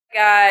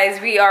Guys,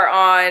 we are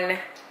on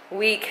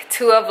week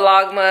 2 of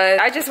Vlogmas.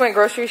 I just went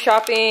grocery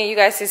shopping. You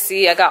guys can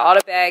see I got all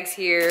the bags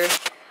here.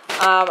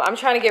 I'm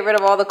trying to get rid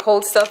of all the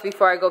cold stuff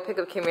before I go pick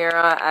up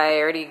Kimira. I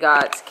already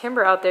got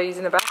Kimber out there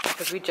using the bathroom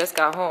because we just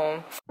got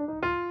home.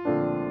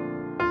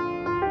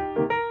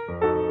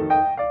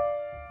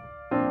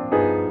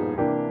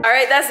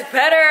 Alright, that's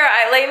better.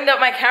 I lightened up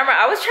my camera.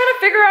 I was trying to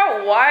figure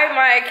out why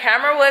my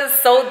camera was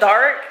so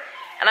dark,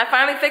 and I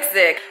finally fixed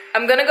it.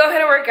 I'm gonna go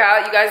ahead and work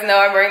out. You guys know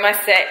I'm wearing my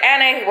set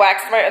and I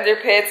waxed my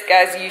underpits.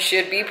 Guys, you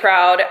should be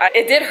proud.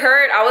 It did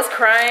hurt. I was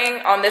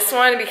crying on this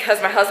one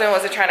because my husband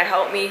wasn't trying to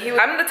help me.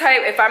 I'm the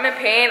type, if I'm in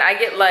pain, I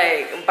get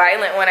like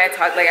violent when I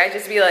talk. Like I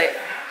just be like,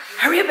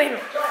 hurry up and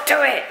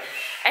do it.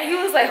 And he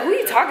was like, who are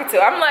you talking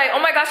to? I'm like,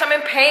 oh my gosh, I'm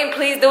in pain,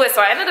 please do it.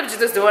 So I ended up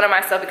just doing it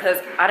myself because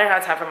I didn't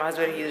have time for my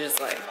husband. He was just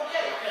like,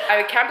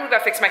 I can't believe I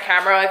fixed my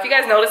camera. If you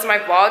guys noticed my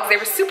vlogs, they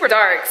were super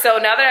dark.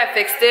 So now that I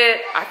fixed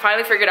it, I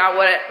finally figured out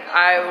what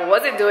I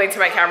wasn't doing to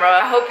my camera.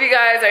 I hope you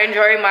guys are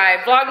enjoying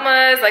my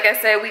Vlogmas. Like I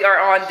said, we are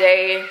on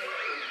day,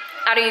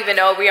 I don't even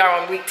know, we are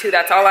on week 2,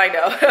 that's all I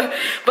know.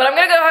 But I'm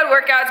gonna go ahead and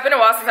work out. It's been a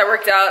while since I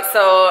worked out,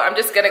 so I'm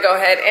just gonna go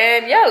ahead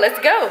and yeah, let's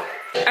go.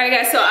 All right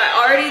guys, so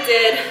I already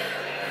did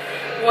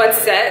 1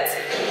 set.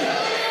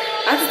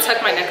 I have to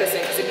tuck my necklace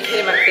in because it'd be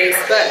hitting my face,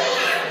 but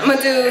I'm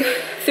gonna do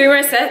 3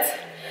 more sets.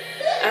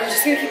 I'm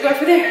just gonna keep going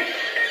for there.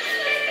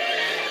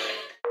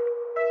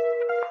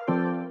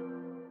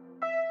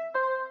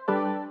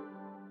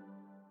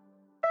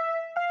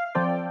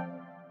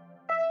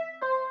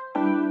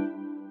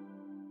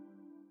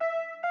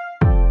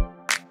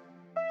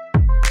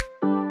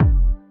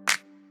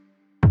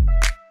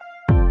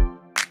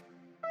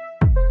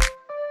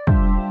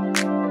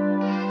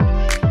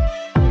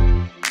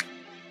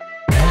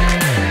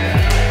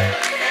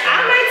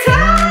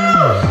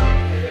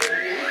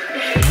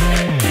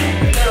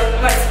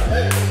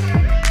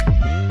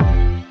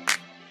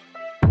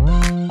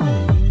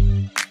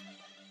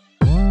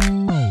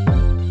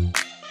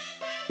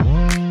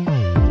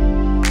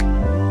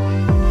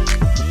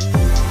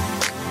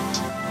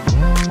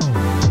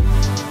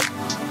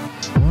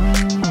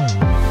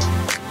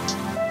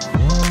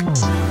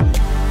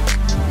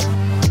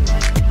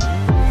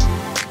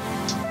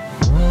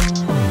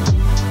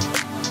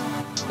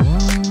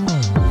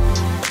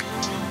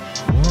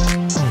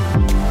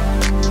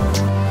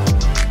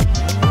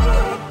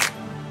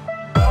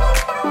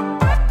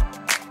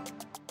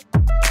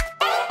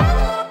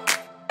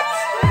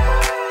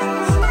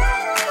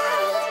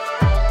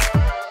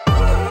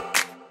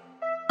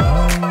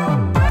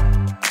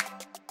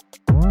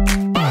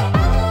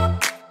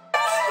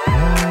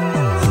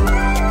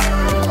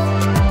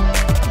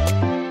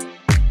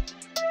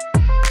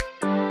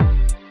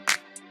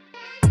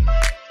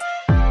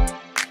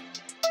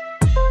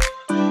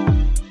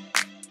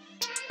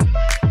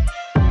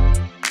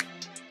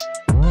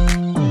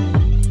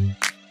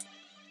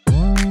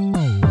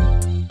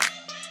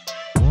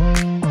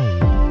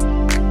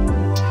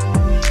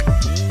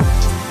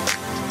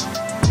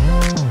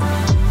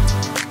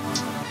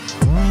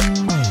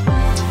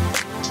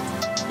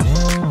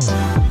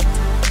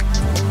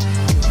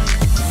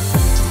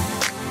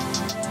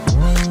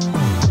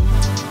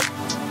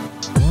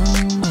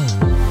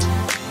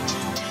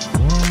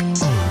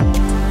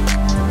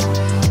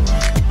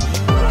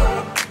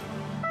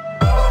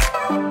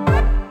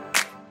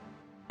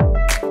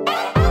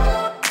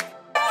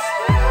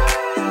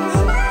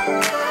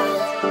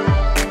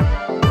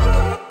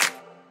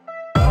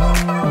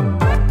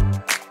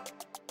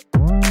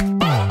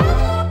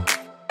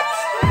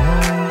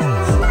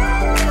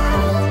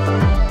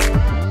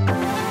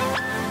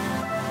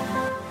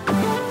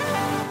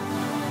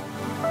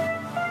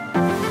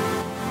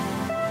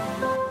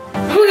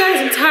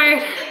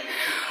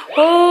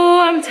 Oh,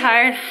 I'm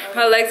tired.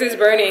 My legs is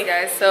burning,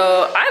 guys.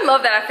 So I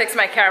love that I fixed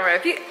my camera.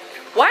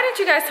 Why didn't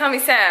you guys tell me,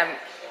 Sam?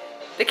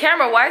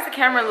 Why is the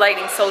camera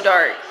lighting so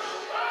dark?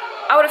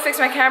 I would have fixed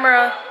my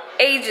camera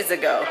ages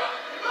ago.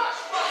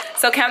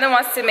 So Kamden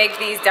wants to make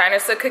these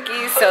dinosaur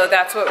cookies, so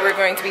that's what we're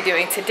going to be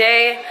doing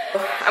today.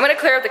 I'm gonna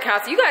clear up the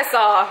counter. You guys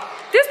saw,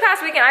 this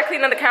past weekend I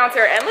cleaned on the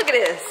counter and look at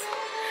this.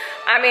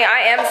 I mean, I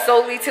am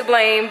solely to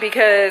blame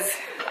because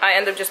I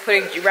end up just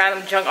putting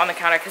random junk on the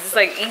counter because it's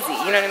like easy,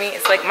 you know what I mean?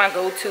 It's like my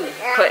go-to,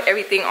 put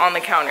everything on the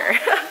counter.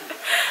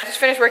 I just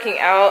finished working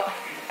out.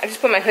 I just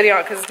put my hoodie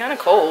on because it's kind of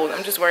cold.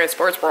 I'm just wearing a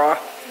sports bra.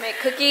 Make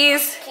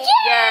cookies? Yeah!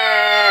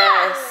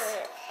 Yes!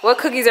 What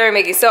cookies are we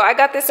making? So I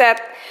got this at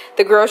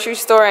the grocery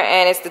store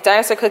and it's the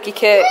dinosaur cookie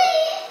kit.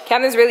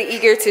 Kamden's really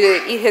eager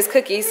to eat his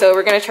cookies, so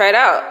we're gonna try it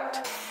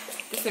out.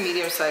 This is a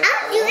medium size.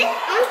 I'll do it.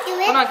 I'll do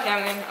it. Hold on,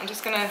 Kamden. I'm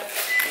just gonna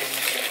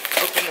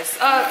open this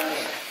up.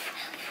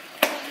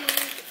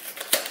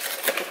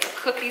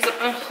 Cookies up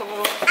in the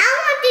hole. I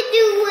want to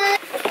do it.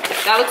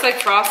 That looks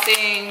like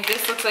frosting.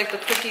 This looks like the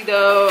cookie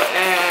dough,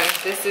 and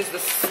this is the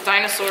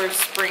dinosaur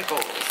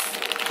sprinkles.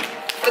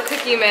 The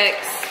cookie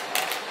mix.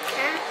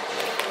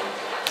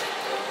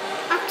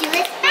 I'll do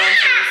it.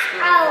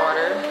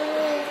 Water.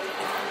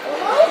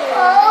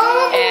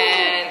 Oh.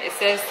 And it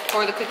says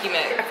pour the cookie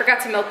mix. I forgot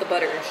to melt the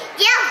butter.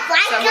 Yeah,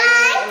 white So I'm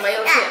guy. in my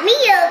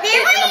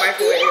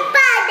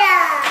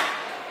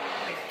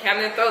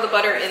Kamden, throw the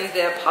butter in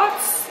the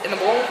pots, in the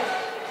bowl.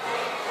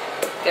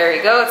 There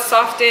you go, it's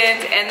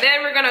softened. And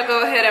then we're gonna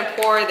go ahead and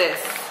pour this.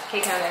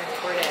 Okay, Kamden,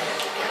 pour it in.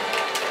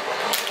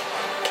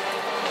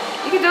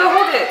 You can do it,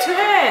 hold it, 2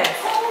 hands.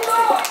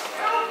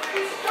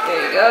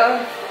 There you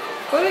go.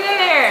 Put it in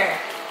there.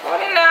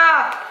 Put it in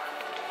now.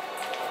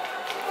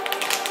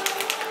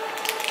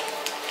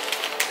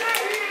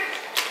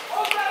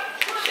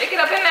 Shake it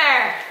up in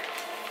there.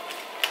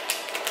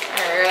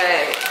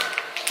 Alright.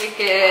 Shake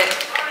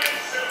it.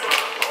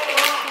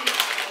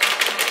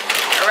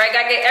 Alright,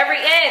 gotta get every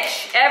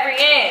inch. Every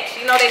inch.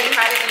 You know they be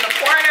hiding in the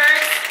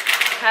corners.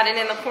 Hiding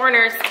in the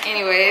corners.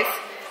 Anyways.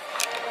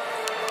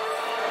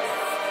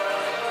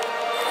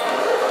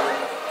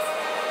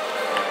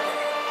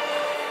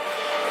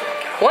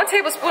 1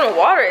 tablespoon of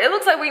water. It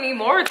looks like we need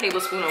more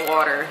tablespoon of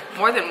water.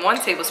 More than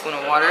 1 tablespoon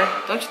of water.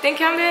 Don't you think,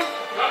 Kamden?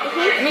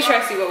 Let me try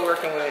to see what we're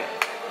working with.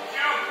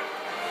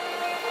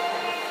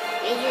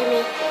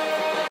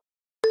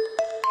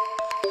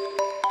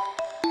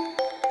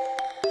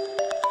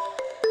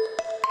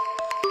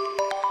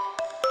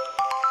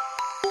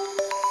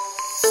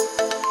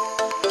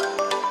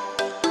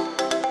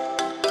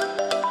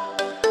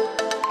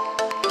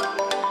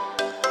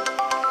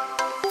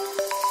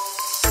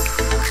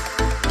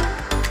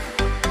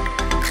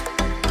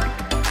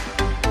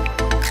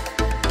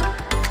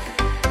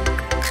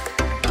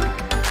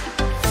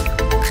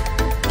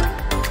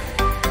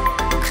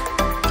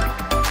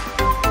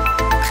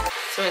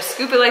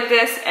 Scoop it like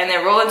this and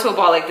then roll into a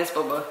ball like this,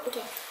 Bubba.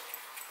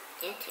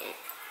 Okay.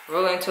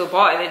 Roll it into a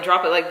ball and then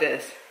drop it like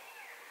this.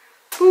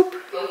 Boop.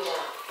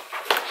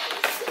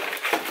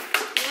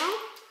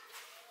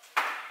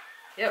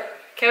 Yep.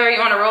 Kayla, you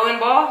want a rolling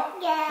ball?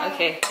 Yeah.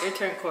 Okay, your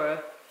turn,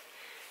 Korra.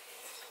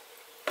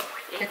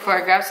 Here,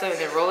 Korra, grab some and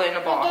then roll it in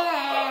a ball.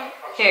 Yeah.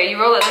 Here, you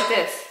roll it like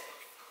this.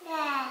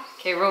 Yeah.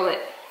 Okay, roll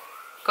it.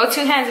 Go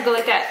 2 hands and go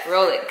like that.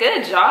 Roll it.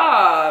 Good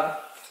job.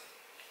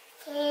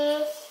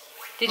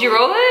 Did you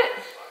roll it?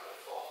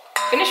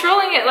 Finish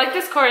rolling it like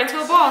this, Korra, into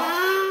a ball.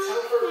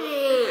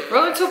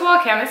 Roll into a ball,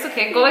 Cam. It's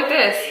okay. Go like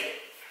this.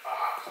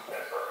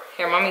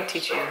 Here, mommy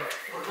teach you.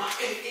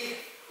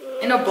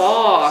 In a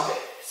ball.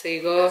 So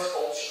you go,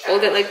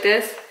 hold it like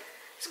this.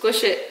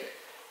 Squish it.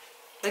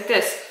 Like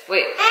this.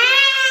 Wait.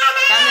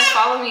 Cam,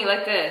 follow me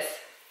like this.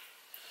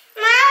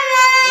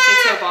 Make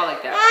it to a ball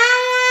like that.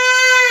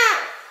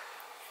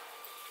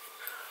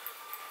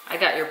 I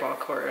got your ball,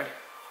 Korra.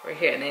 Right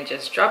here. And then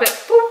just drop it.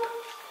 Boop.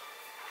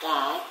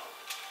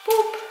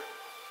 Boop.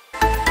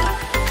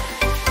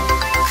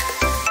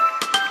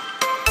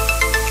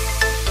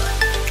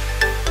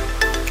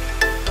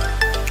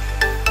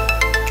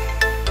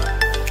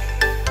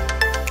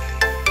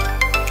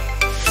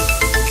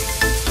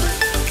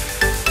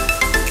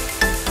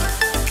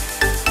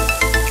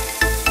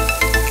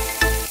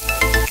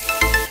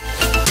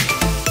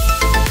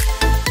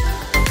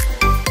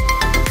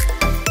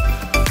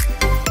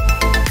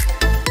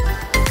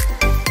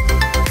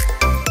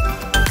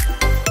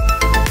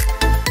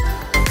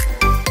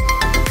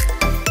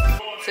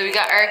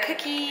 Our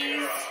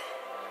cookies.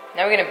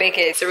 Now we're gonna bake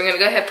it. So we're gonna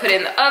go ahead and put it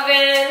in the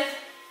oven.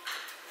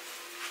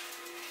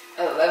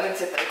 11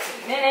 to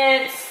 13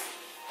 minutes.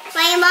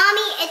 My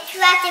mommy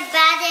extracted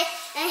batter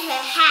in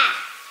her hat.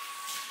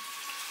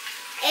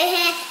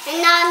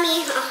 And not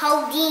me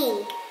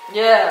holding.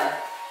 Yeah.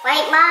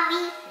 Right,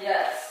 mommy?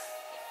 Yes.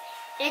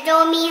 They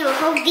don't mean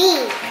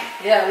holding.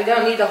 Yeah, we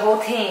don't need the whole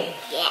thing.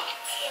 Yeah.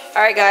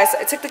 All right, guys.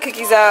 I took the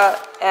cookies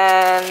out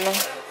and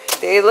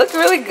they look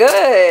really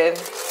good.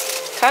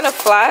 Kind of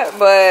flat,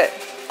 but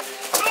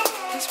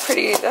it's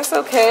pretty. That's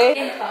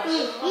okay.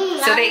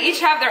 So they each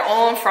have their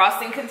own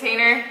frosting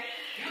container.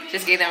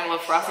 Just gave them a little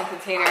frosting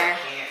container.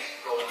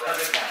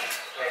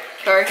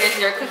 So here's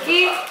your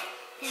cookie.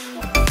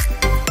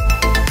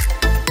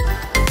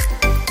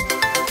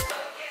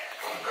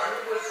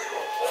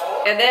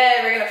 And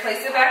then we're gonna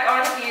place it back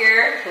on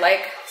here,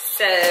 like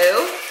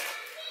so.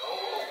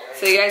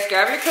 So you guys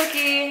grab your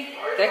cookie,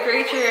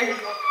 decorate your,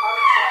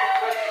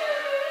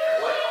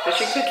 put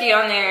your cookie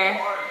on there.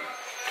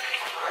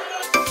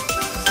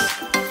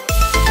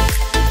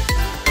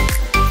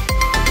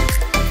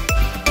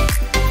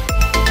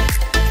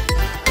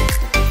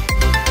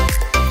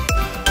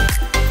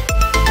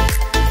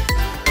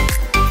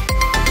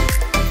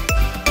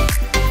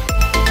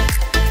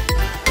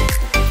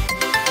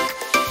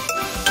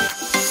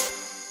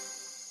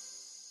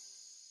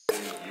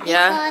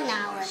 Yeah.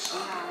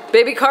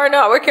 Baby Korra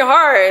not working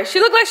hard. She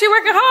look like she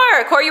working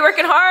hard. Korra, you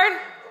working hard?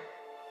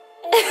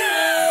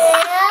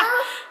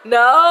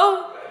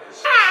 No?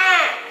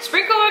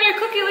 Sprinkle on your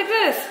cookie like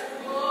this.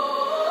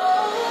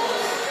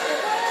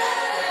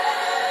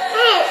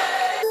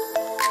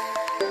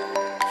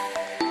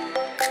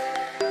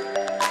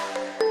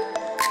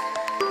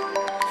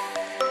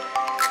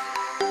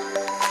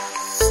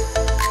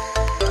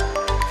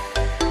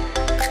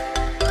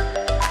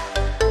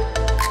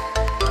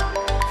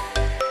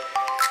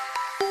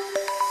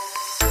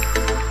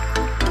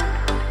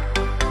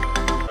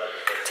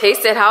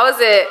 Taste it. How is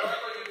it?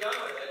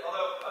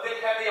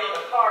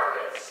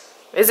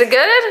 Is it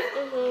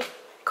good?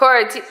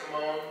 Korra,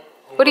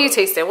 what are you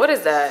tasting? What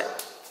is that?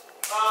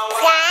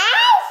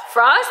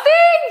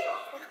 Frosting?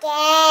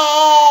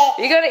 Yeah.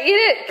 You gonna eat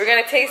it? We're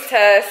gonna taste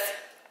test.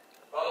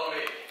 Follow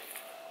me.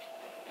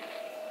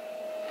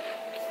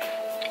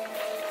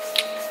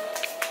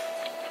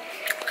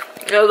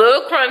 It's a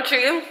little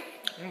crunchy,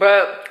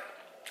 but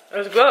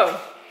it's good.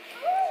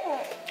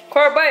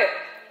 Korra, bite it.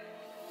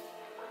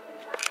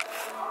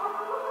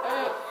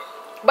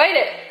 Bite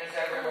it.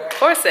 Of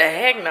course, the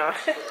heck no.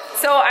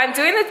 So I'm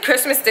doing the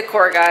Christmas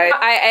decor, guys.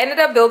 I ended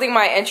up building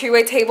my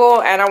entryway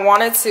table, and I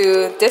wanted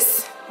to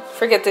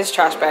forget this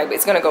trash bag, but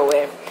it's gonna go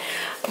away.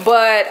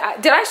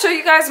 But did I show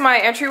you guys my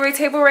entryway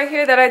table right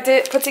here that I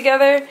did put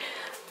together?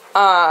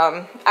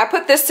 I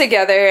put this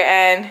together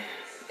and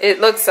it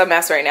looks a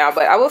mess right now,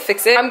 but I will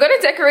fix it. I'm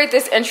gonna decorate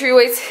this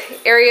entryway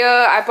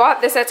area. I bought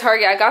this at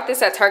Target. I got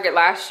this at Target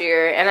last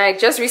year, and I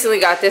just recently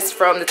got this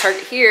from the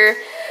Target here.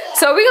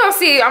 So we're gonna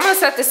see. I'm gonna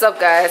set this up,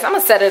 guys. I'm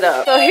gonna set it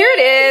up. So here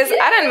it is.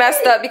 I done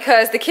messed up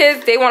because the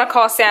kids, they wanna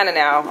call Santa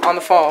now on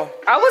the phone.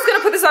 I was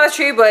gonna put this on the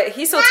tree, but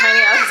he's so tiny,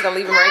 I was just gonna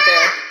leave him right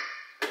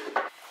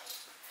there.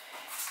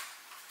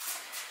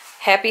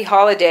 Happy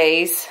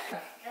holidays.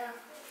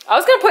 I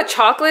was gonna put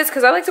chocolates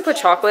because I like to put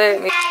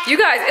chocolate. You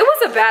guys, it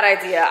was a bad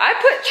idea. I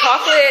put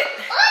chocolate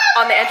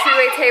on the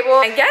entryway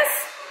table, and guess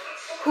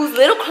whose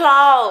little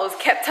claws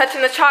kept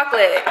touching the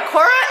chocolate?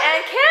 Korra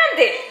and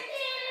Kamden.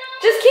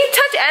 Just keep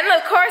touching. And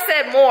look, Korra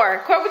said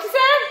more. Korra, what you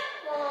said?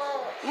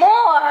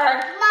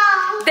 More.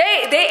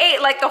 They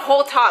ate like the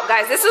whole top,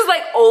 guys. This is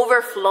like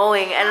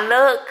overflowing, and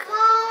look,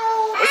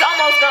 it's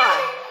almost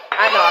gone.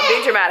 I know, I'm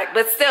being dramatic,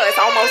 but still, it's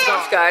almost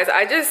gone. Guys,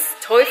 I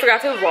just totally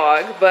forgot to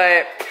vlog,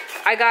 but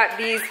I got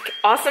these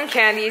awesome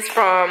candies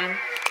from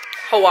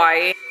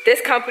Hawaii. This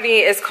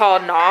company is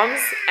called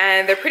Noms,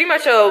 and they're pretty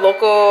much a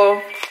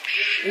local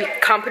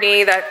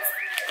company that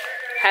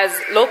has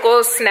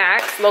local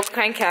snacks, local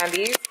kind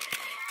candies.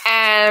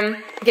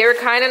 And they were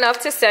kind enough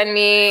to send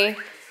me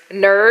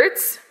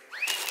Nerds,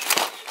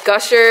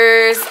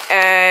 Gushers,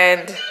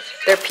 and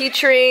their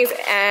peach rings.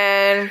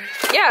 And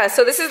yeah,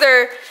 so this is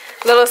their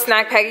little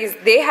snack packages.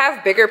 They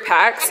have bigger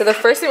packs. So the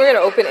first thing we're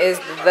gonna open is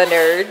the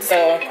Nerds.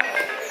 So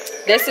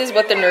this is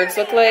what the Nerds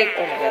look like.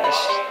 Oh my gosh,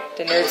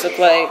 the Nerds look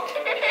like.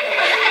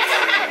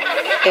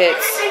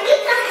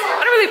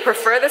 I don't really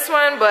prefer this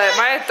one, but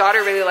my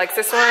daughter really likes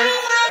this one.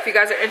 If you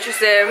guys are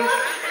interested,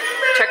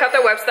 check out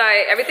their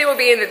website. Everything will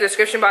be in the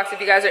description box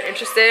if you guys are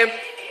interested.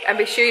 And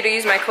be sure to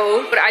use my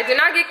code. But I did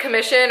not get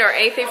commission or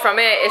anything from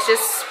it. It's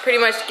just pretty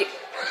much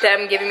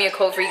them giving me a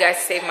code for you guys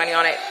to save money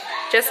on it.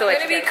 Just to let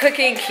you know. I'm gonna be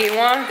cooking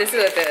quinoa. This is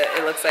what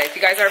it looks like. If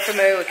you guys aren't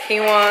familiar with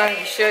quinoa,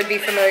 you should be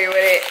familiar with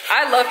it.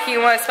 I love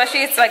quinoa,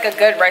 especially it's like a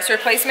good rice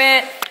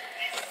replacement.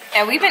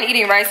 And we've been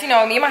eating rice. You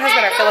know, me and my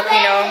husband are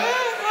Filipino,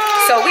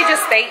 so we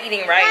just stay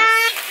eating rice.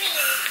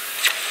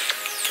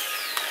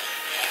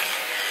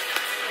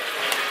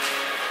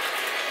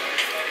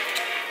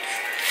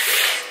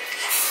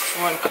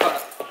 1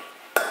 cup.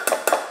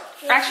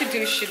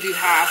 Actually, should do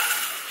half.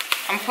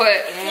 I'm put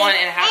 1.5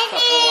 cup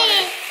of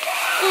water.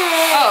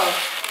 Oh,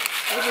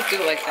 we'll just do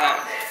it like that.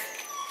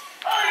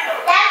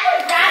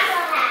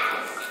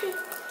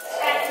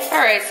 All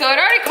right, so it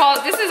already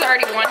called. This is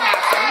already 1/2,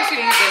 so I'm just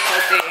gonna use this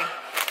whole thing.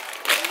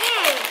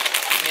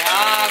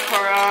 Yeah,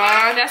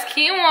 Korra, that's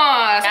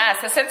quinoa. Yeah,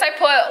 so since I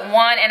put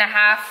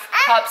 1.5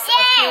 cups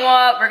of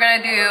quinoa, we're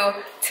gonna do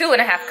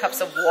 2.5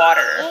 cups of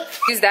water.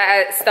 Use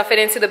that, stuff it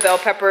into the bell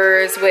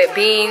peppers with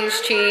beans,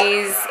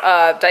 cheese,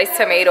 diced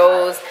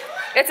tomatoes.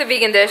 It's a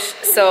vegan dish,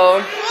 so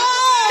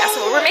that's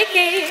what we're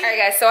making. All right,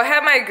 guys, so I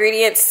have my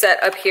ingredients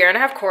set up here, and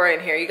I have Korra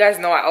in here. You guys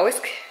know I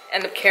always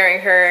end up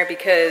carrying her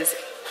because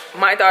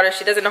my daughter,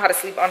 she doesn't know how to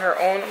sleep on her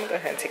own. I'm gonna go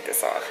ahead and take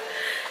this off.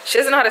 She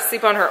doesn't know how to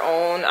sleep on her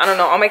own. I don't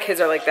know, all my kids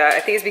are like that.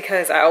 I think it's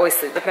because I always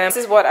sleep with them. This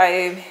is what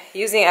I'm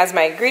using as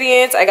my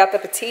ingredients. I got the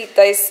petite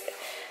diced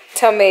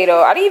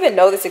tomato. I didn't even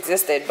know this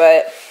existed,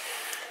 but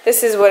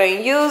this is what I'm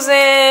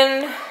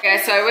using. Okay,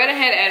 so I went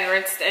ahead and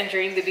rinsed and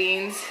drained the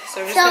beans. So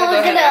I'm just gonna go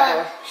ahead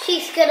and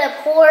she's gonna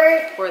pour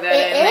that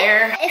in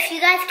there. If you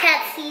guys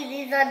can't see,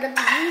 these are the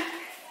beans.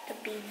 The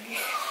beans.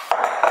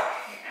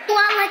 You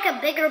want like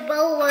a bigger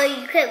bowl where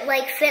you could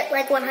like fit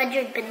like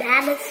 100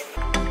 bananas.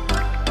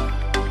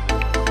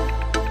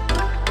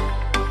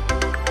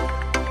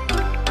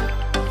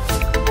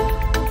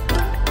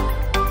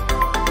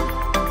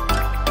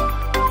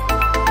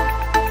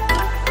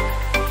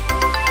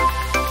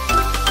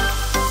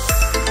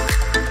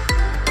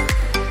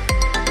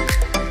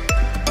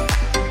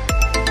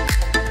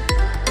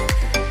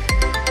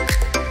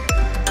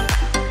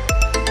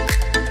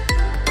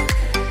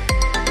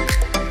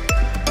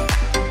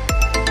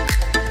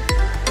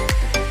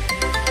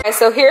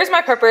 So here's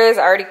my peppers.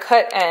 I already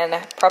cut and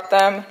prepped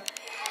them.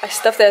 I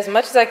stuffed it as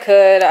much as I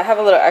could. I have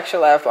a little extra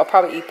left. I'll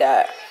probably eat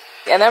that.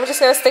 And then I'm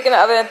just gonna stick in the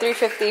oven at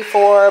 350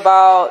 for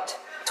about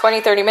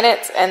 20-30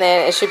 minutes, and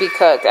then it should be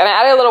cooked. And I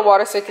added a little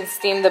water so it can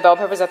steam the bell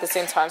peppers at the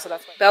same time. So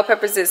that's why bell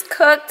peppers is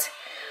cooked.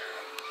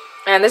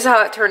 And this is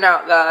how it turned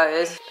out,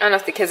 guys. I don't know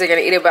if the kids are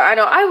gonna eat it, but I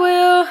know I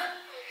will.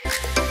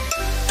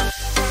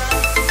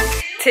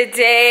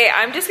 Today,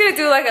 I'm just gonna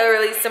do like a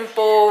really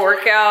simple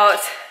workout.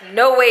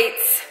 No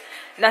weights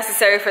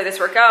necessary for this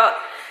workout.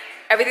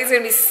 Everything's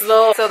gonna be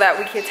slow so that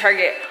we can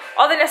target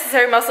all the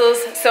necessary muscles.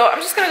 So I'm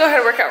just gonna go ahead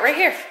and work out right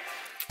here.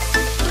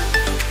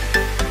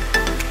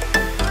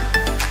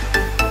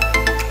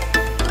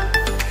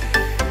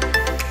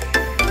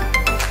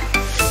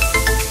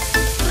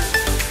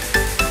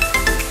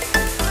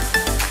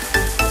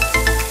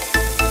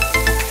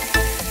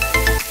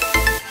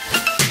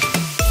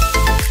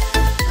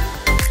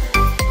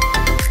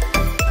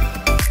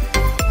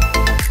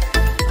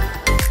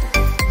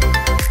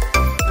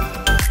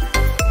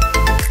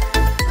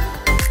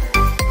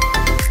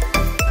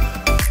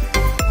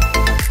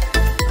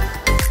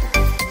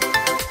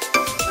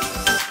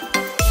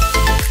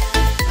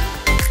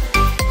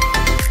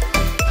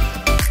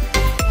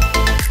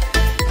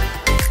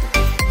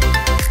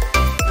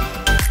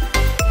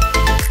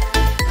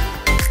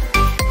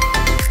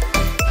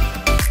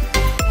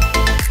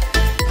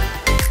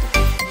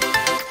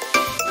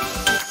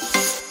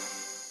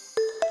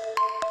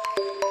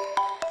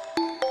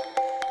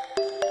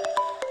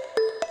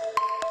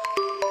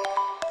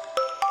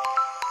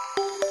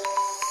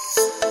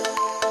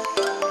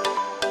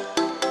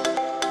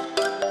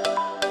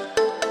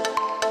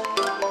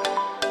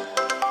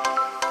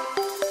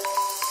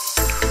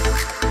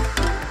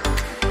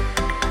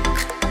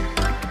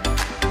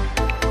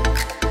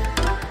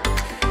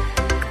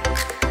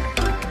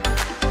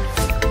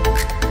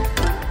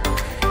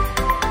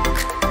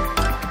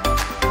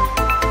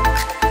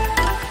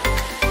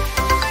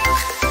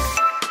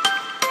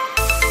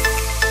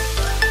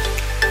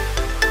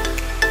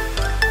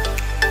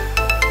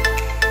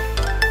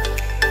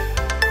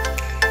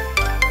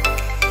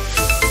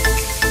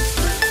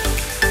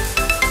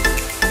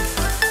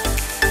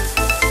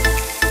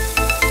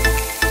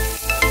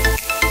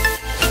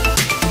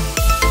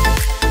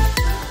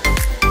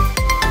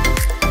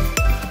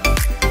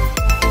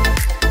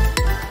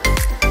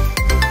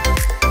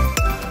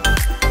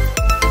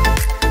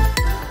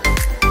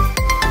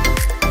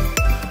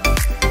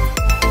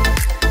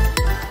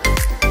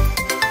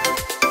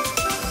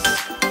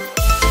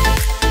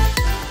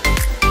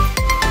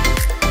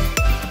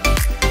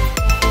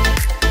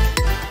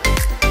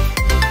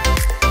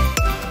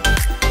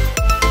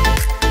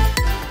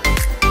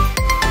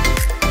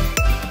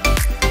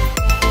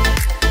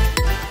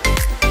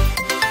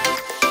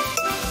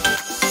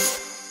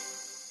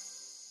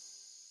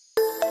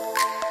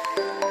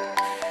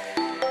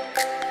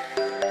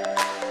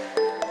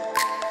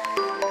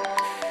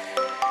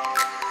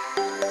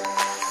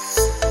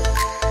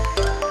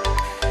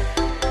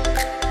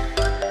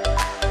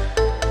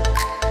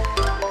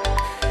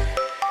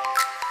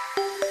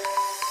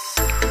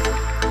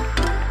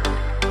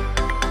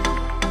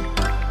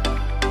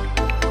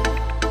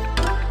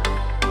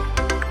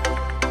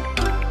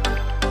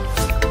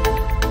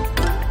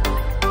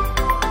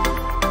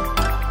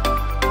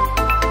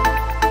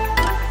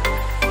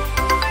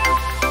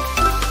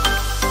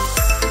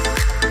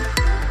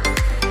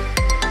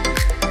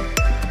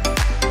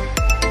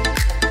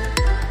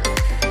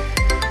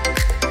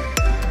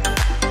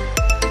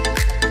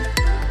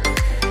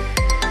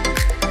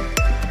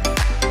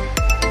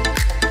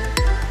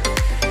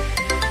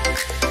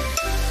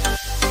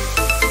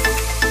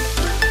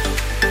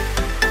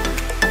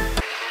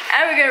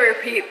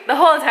 Repeat the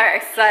whole entire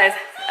exercise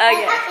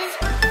again.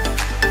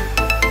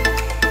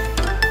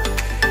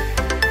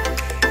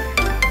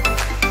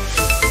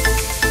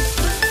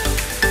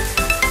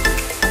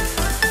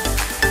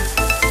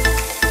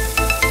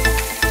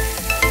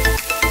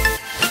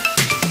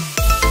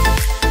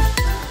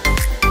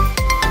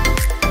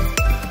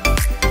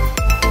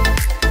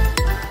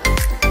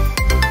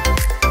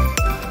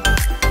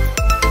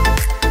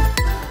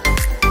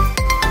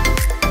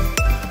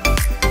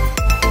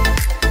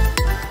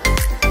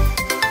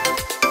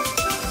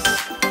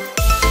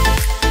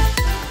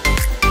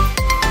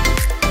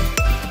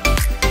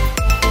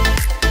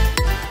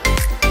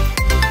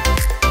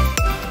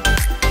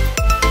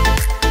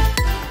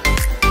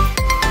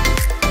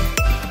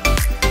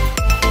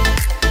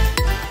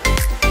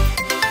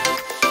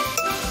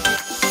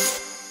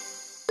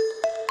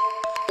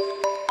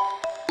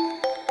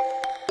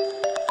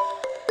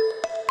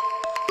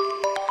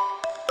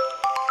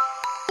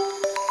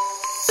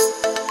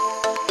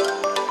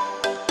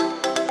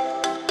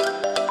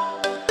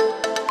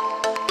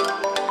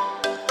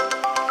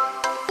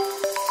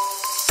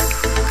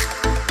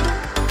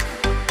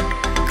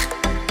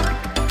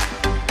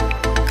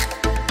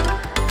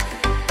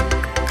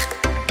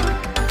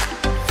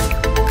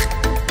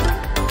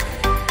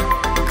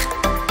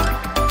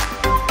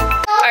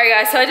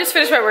 Alright guys, so I just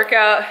finished my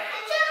workout.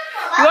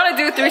 You want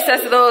to do 3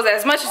 sets of those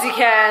as much as you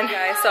can.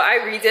 Guys, so I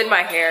redid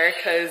my hair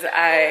because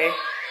I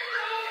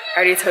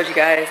already told you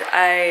guys.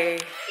 I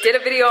did a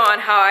video on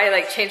how I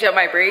like change up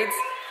my braids.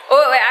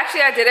 Oh wait,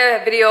 actually I did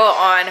a video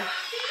on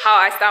how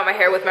I style my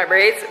hair with my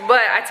braids,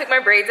 but I took my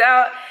braids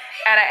out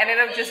And I ended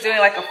up just doing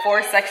like a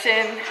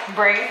 4-section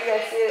braid. You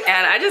guys see it?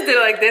 And I just did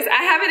it like this.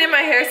 I have it in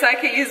my hair so I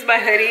could use my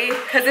hoodie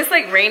because it's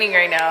like raining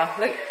right now.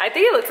 Look, I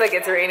think it looks like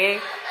it's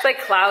raining. It's like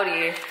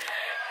cloudy.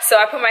 So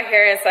I put my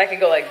hair in so I can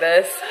go like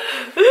this.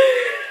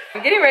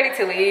 I'm getting ready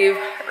to leave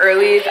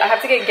early. I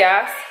have to get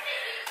gas.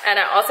 And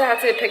I also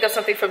have to pick up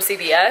something from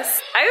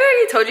CVS. I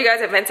already told you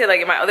guys, I vented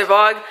like in my other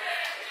vlog.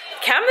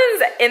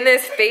 Kamden's in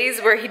this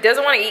phase where he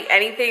doesn't want to eat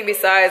anything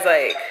besides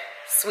like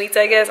sweets,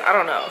 I guess. I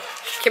don't know.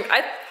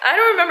 I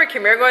don't remember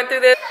Kimira going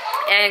through this.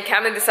 And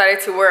Kamden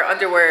decided to wear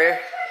underwear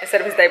instead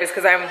of his diapers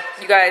because I'm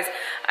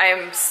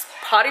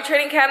potty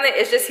training Kamden.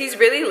 It's just he's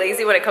really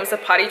lazy when it comes to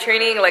potty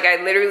training. Like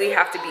I literally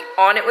have to be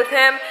on it with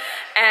him.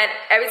 And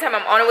every time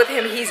I'm on it with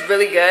him, he's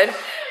really good.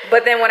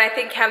 But then when I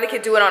think Kamden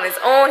could do it on his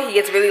own, he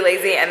gets really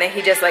lazy and then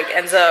he just like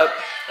ends up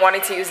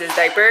wanting to use his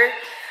diaper.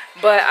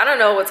 But I don't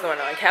know what's going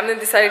on. Kamden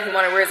decided he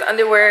wanted to wear his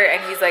underwear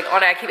and he's like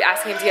on it. I keep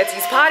asking him to get to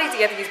use potty,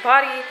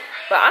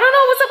 But I don't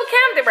know what's up with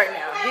Kamden right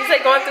now. He's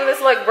like going through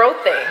this like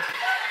growth thing.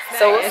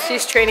 So and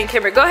she's training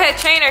Kimira. Go ahead,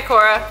 train her,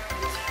 Korra.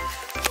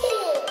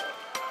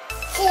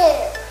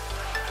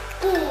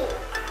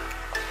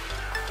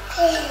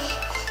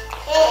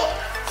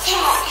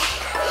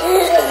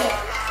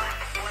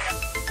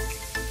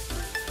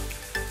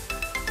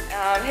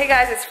 Hey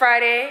guys, it's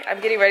Friday.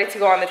 I'm getting ready to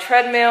go on the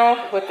treadmill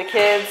with the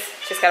kids.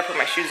 Just gotta put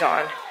my shoes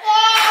on.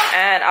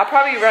 And I'll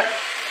probably run.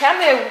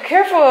 Kamden,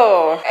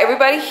 careful.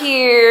 Everybody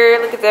here,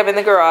 look at them in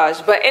the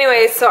garage. But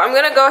anyways, so I'm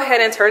gonna go ahead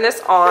and turn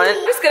this on.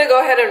 I'm just gonna go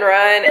ahead and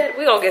run.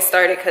 We're gonna get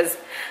started because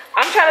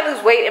I'm trying to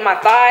lose weight in my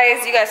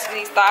thighs. You guys see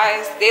these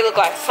thighs? They look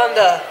like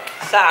thunder.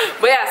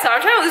 But yeah, so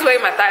I'm trying to lose weight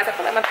in my thighs. I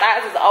feel like my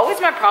thighs is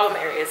always my problem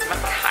areas, my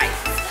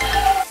thighs.